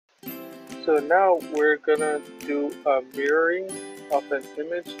So now we're gonna do a mirroring of an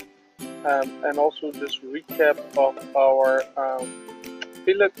image, and also just recap of our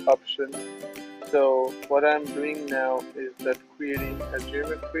fillet option. So what I'm doing now is that creating a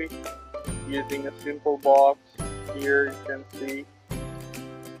geometry using a simple box. Here you can see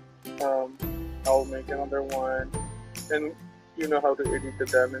I'll make another one, and you know how to edit the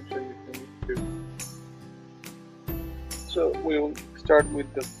dimension if you need to. So we will start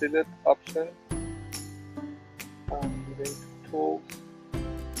with the fillet option. Using tools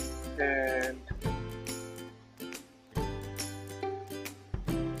and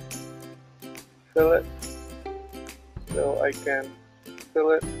fillet, so I can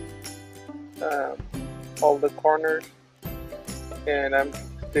fillet all the corners, and I'm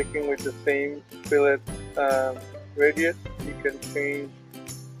sticking with the same fillet radius. You can change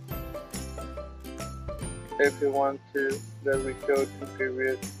if you want to, that we showed in the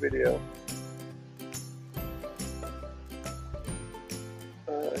previous video.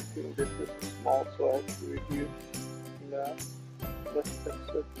 I think this is small, so I have to reduce that. Let's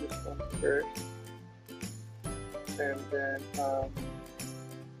accept this one first, and then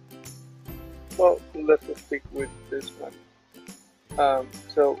well, let's just stick with this one.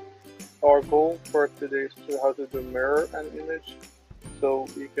 So our goal for today is to how to do mirror an image. So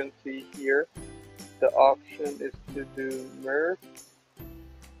you can see here the option is to do mirror.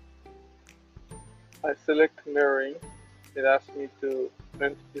 I select mirroring. It asks me to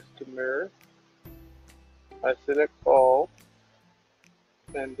print this to mirror. I select all,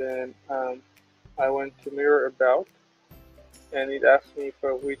 and then I went to mirror about, and it asks me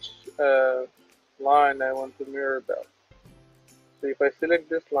for which line I want to mirror about. So if I select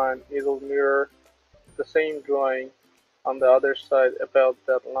this line, it will mirror the same drawing on the other side about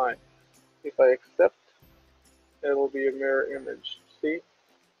that line. If I accept, it will be a mirror image. See?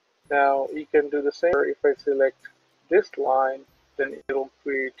 Now you can do the same. If I select this line, then it will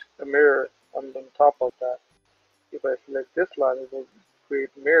create a mirror on the top of that. If I select this line, it will create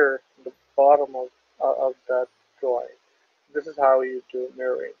a mirror on the bottom of that drawing. This is how you do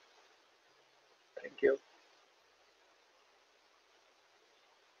mirroring. Thank you.